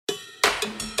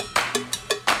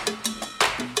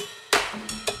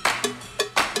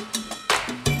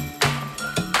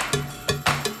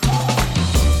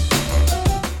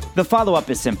The follow-up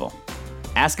is simple.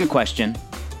 Ask a question,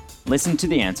 listen to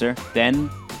the answer, then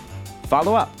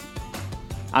follow up.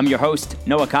 I'm your host,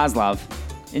 Noah Kozlov.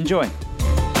 Enjoy.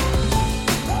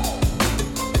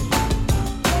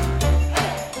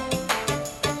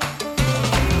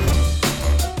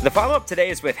 The follow-up today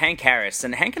is with Hank Harris,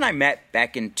 and Hank and I met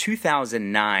back in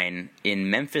 2009 in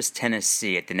Memphis,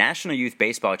 Tennessee at the National Youth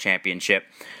Baseball Championship.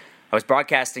 I was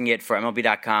broadcasting it for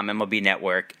MLB.com, MLB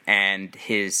Network, and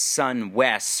his son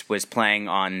Wes was playing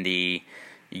on the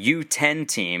U10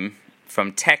 team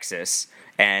from Texas,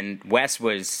 and Wes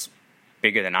was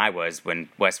bigger than I was when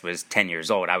Wes was 10 years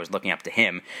old. I was looking up to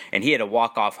him, and he had a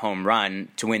walk-off home run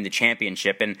to win the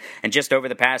championship. And just over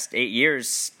the past 8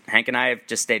 years, Hank and I have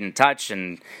just stayed in touch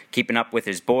and keeping up with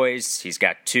his boys. He's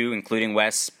got two, including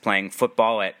Wes, playing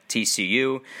football at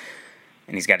TCU,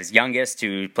 and he's got his youngest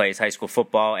who plays high school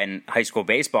football and high school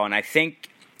baseball. And I think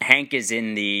Hank is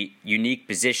in the unique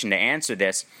position to answer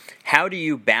this. How do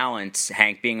you balance,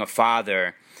 Hank, being a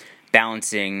father,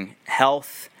 balancing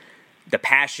health, the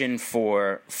passion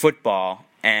for football,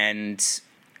 and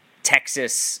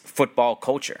Texas football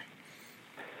culture?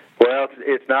 Well,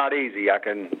 it's not easy. I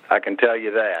can tell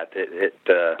you that.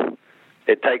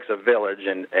 It takes a village,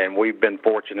 and we've been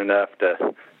fortunate enough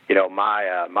to,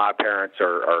 my parents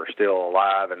are still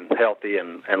alive and healthy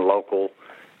and local,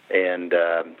 and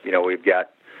we've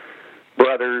got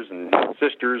brothers and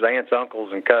sisters, aunts,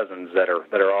 uncles, and cousins that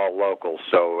are all local.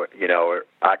 So,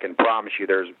 I can promise you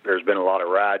there's been a lot of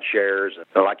ride shares.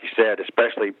 And like you said,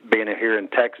 especially being here in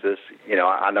Texas,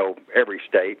 I know every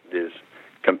state is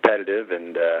competitive,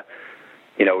 and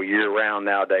year-round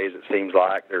nowadays it seems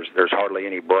like there's hardly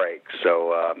any breaks.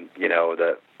 So,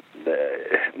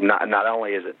 not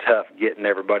only is it tough getting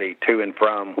everybody to and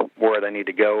from where they need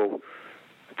to go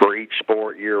for each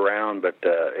sport year-round, but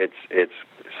it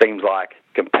seems like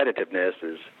competitiveness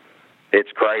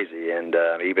it's crazy, and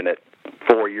even at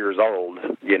 4 years old,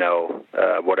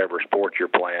 whatever sport you're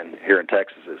playing here in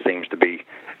Texas,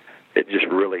 it just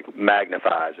really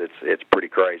magnifies. It's pretty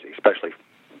crazy, especially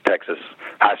Texas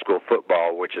high school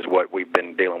football, which is what we've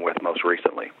been dealing with most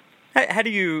recently. How do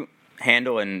you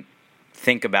handle and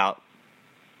think about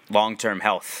long-term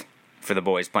health for the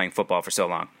boys playing football for so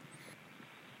long?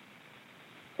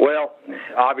 Well,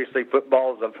 obviously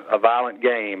football is a violent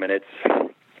game, and it's,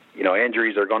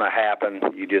 injuries are going to happen.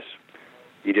 You just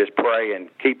pray and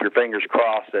keep your fingers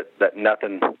crossed that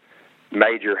nothing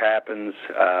major happens,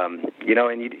 and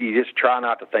you just try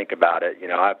not to think about it.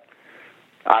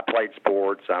 I played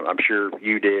sports. I'm sure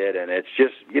you did, and it's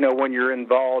just, when you're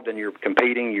involved and you're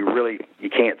competing, you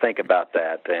can't think about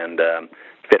that. And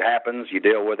if it happens, you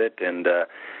deal with it. And,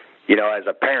 as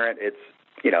a parent, it's,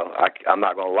 I'm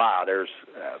not going to lie. There's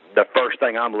the first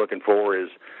thing I'm looking for is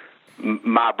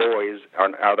my boys,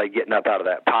 are they getting up out of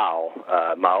that pile?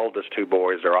 My oldest two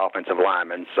boys are offensive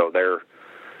linemen, so they're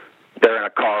in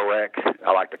a car wreck.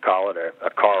 I like to call it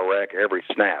a car wreck every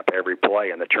snap, every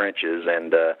play in the trenches.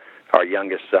 And our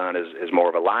youngest son is more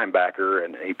of a linebacker,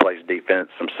 and he plays defense,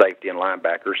 some safety and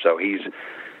linebacker. So he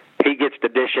gets to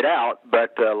dish it out.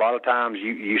 But a lot of times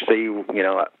you see,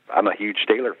 I'm a huge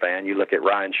Steeler fan. You look at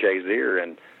Ryan Shazier,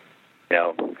 and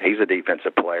he's a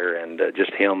defensive player, and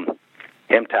just him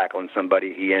tackling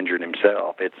somebody, he injured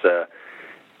himself. It's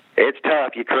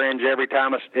tough. You cringe every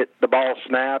time the ball's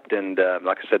snapped, and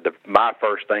like I said, my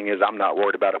first thing is I'm not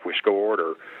worried about if we scored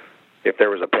or if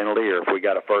there was a penalty or if we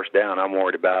got a first down. I'm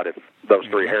worried about if those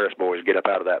three Harris boys get up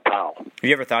out of that pile. Have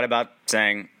you ever thought about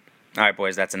saying, all right,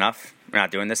 boys, that's enough? We're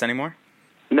not doing this anymore?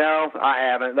 No, I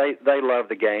haven't. They love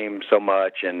the game so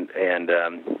much, and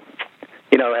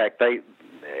heck,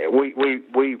 we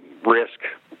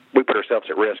put ourselves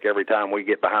at risk every time we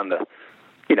get behind the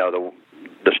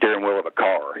steering wheel of a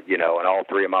car, and all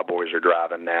three of my boys are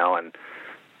driving now, and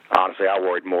honestly, I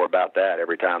worried more about that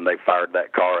every time they fired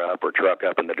that car up or truck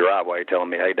up in the driveway telling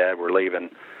me, hey, Dad, we're leaving.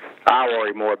 I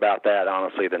worry more about that,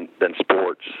 honestly, than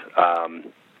sports.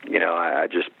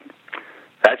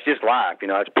 That's just life,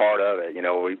 that's part of it.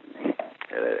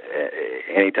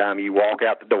 Anytime you walk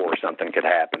out the door, something could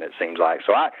happen, it seems like.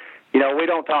 So we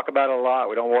don't talk about it a lot.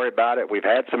 We don't worry about it. We've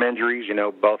had some injuries.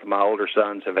 Both of my older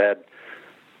sons have had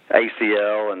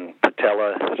ACL and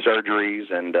patella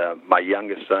surgeries, and my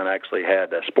youngest son actually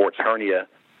had a sports hernia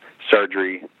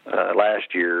surgery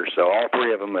last year. So all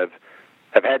three of them have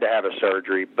had to have a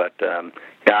surgery. But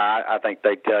I think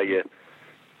they tell you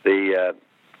the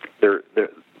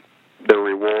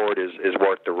reward is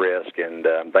worth the risk, and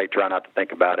they try not to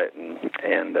think about it, and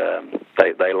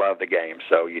they love the game.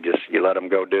 So you let them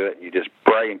go do it. You just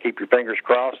pray and keep your fingers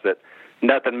crossed that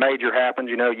nothing major happens.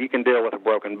 You can deal with a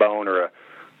broken bone or a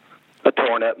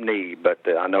torn up knee, but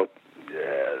I know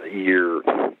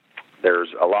there's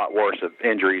a lot worse of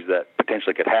injuries that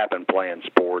potentially could happen playing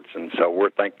sports, and so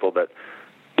we're thankful that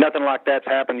nothing like that's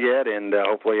happened yet, and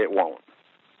hopefully it won't.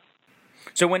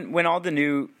 So when all the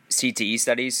new CTE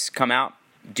studies come out,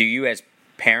 do you as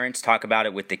parents talk about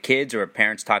it with the kids, or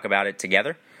parents talk about it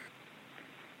together?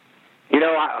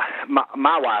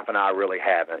 My wife and I really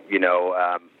haven't.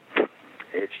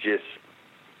 It's just,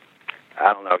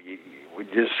 I don't know,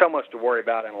 just so much to worry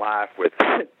about in life with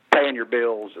paying your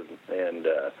bills and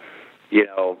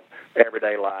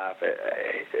everyday life.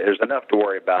 There's enough to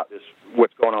worry about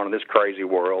what's going on in this crazy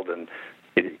world, and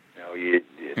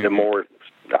the more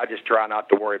I just try not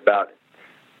to worry about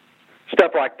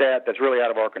stuff like that's really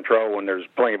out of our control, when there's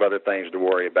plenty of other things to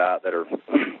worry about that are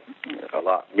a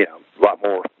lot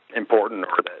more important,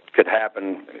 or that could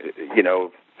happen,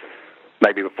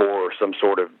 maybe before some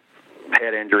sort of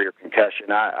head injury or concussion.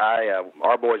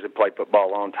 Our boys have played football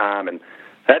a long time, and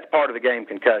that's part of the game,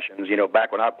 concussions.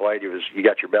 Back when I played, you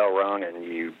got your bell rung and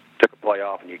you took a play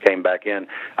off and you came back in.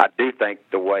 I do think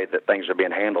the way that things are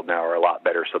being handled now are a lot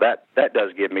better. So that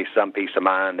does give me some peace of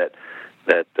mind that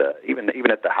even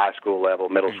at the high school level,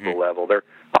 middle school level, they're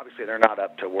not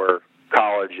up to where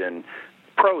college and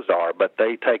pros are, but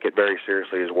they take it very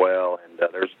seriously as well. And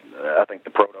I think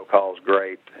the protocol is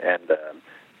great, and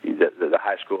the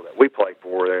high school that we play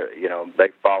for, they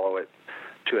follow it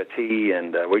to a T,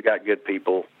 and we got good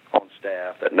people on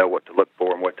staff that know what to look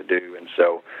for and what to do. And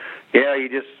so,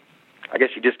 I guess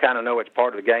you just kind of know it's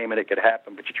part of the game and it could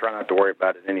happen, but you try not to worry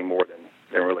about it any more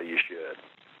than really you should.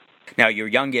 Now, your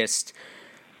youngest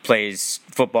plays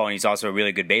football, and he's also a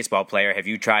really good baseball player. Have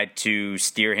you tried to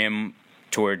steer him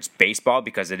towards baseball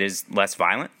because it is less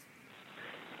violent?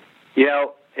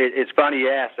 It's funny you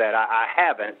ask that. I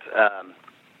haven't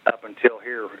up until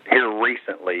here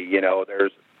recently.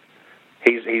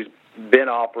 He's been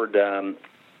offered a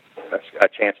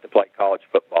chance to play college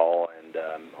football and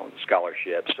on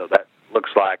scholarship, so that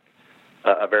looks like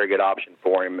a very good option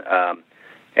for him.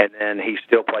 And then he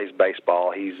still plays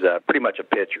baseball. He's pretty much a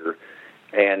pitcher,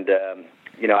 and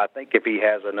I think if he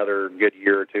has another good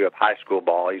year or two of high school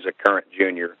ball, he's a current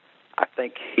junior, I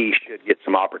think he should get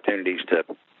some opportunities to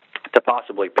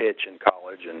possibly pitch in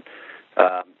college. And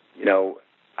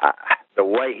the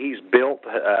way he's built,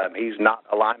 he's not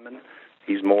a lineman.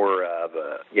 He's more of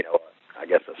a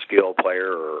skill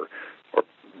player or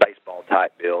baseball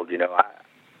type build.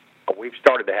 We've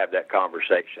started to have that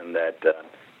conversation that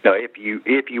if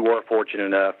you were fortunate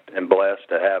enough and blessed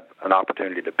to have an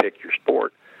opportunity to pick your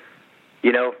sport,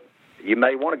 you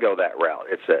may want to go that route.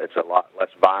 It's a lot less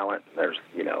violent. There's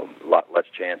a lot less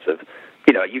chance of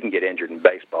you can get injured in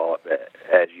baseball,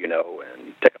 as you know,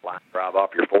 and take a line drive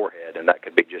off your forehead, and that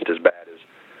could be just as bad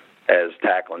as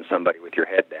tackling somebody with your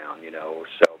head down.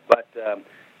 So, but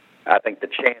I think the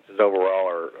chances overall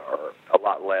are a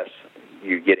lot less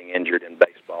you getting injured in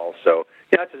baseball. So,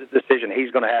 that's a decision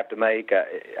he's going to have to make.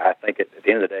 I think at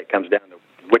the end of the day, it comes down to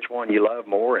which one you love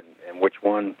more and which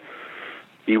one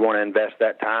you want to invest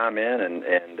that time in,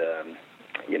 and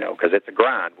because it's a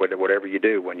grind. Whatever you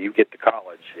do, when you get to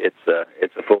college, it's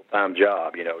a full-time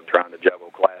job. Trying to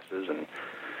juggle classes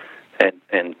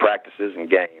and practices and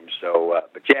games. So,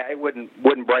 but yeah, it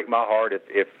wouldn't break my heart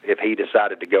if he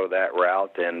decided to go that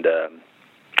route, and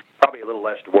probably a little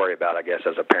less to worry about, I guess,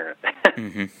 as a parent.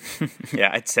 Mm-hmm.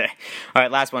 Yeah, I'd say. All right,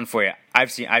 last one for you.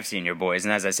 I've seen your boys,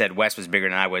 and as I said, Wes was bigger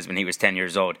than I was when he was 10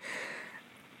 years old.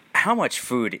 How much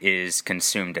food is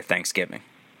consumed at Thanksgiving?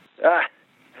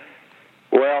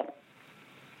 Well,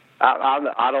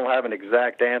 I don't have an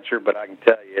exact answer, but I can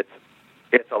tell you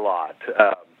it's a lot.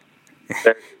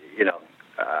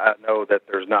 I know that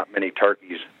there's not many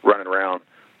turkeys running around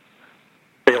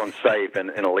feeling safe in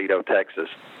Aledo, Texas,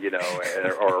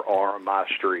 or on my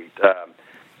street.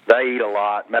 They eat a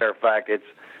lot. Matter of fact,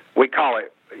 we call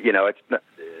it, it's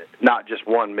not just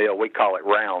one meal. We call it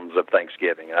rounds of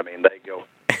Thanksgiving. I mean,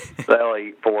 they'll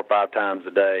eat 4 or 5 times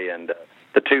a day. And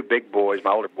the 2 big boys,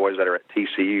 my older boys that are at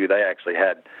TCU, they actually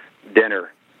had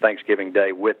dinner Thanksgiving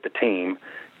Day with the team,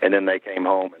 and then they came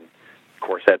home and, of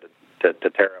course, had to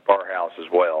tear up our house as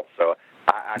well. So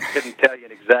I couldn't tell you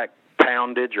an exact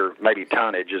poundage, or maybe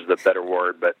tonnage is the better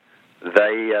word, but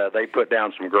they put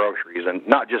down some groceries, and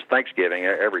not just Thanksgiving,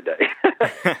 every day.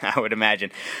 I would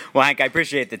imagine. Well, Hank, I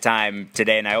appreciate the time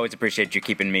today, and I always appreciate you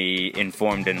keeping me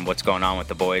informed in what's going on with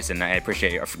the boys, and I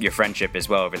appreciate your friendship as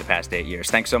well over the past 8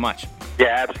 years. Thanks so much.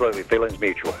 Yeah, absolutely. Feelings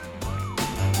mutual.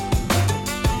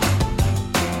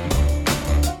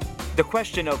 The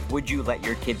question of would you let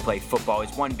your kid play football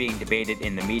is one being debated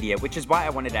in the media, which is why I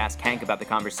wanted to ask Hank about the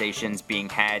conversations being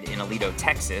had in Aledo,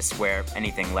 Texas, where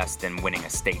anything less than winning a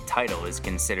state title is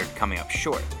considered coming up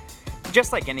short.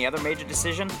 Just like any other major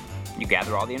decision, you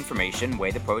gather all the information,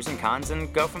 weigh the pros and cons,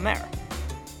 and go from there.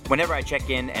 Whenever I check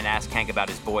in and ask Hank about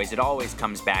his boys, it always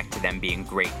comes back to them being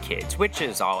great kids, which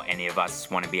is all any of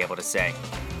us want to be able to say.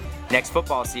 Next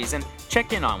football season,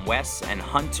 check in on Wes and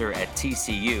Hunter at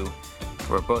TCU,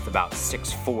 who are both about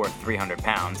 6'4", 300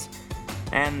 pounds,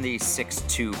 and the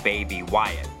 6'2" baby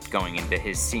Wyatt going into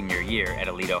his senior year at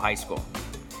Aledo High School.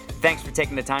 Thanks for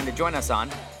taking the time to join us on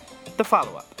The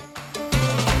Follow-Up.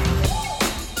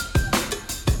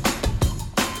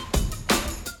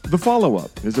 The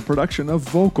Follow-Up is a production of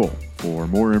Vocal. For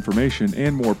more information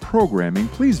and more programming,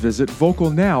 please visit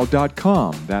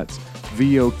vocalnow.com. That's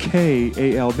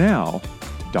VOKAL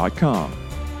now.com.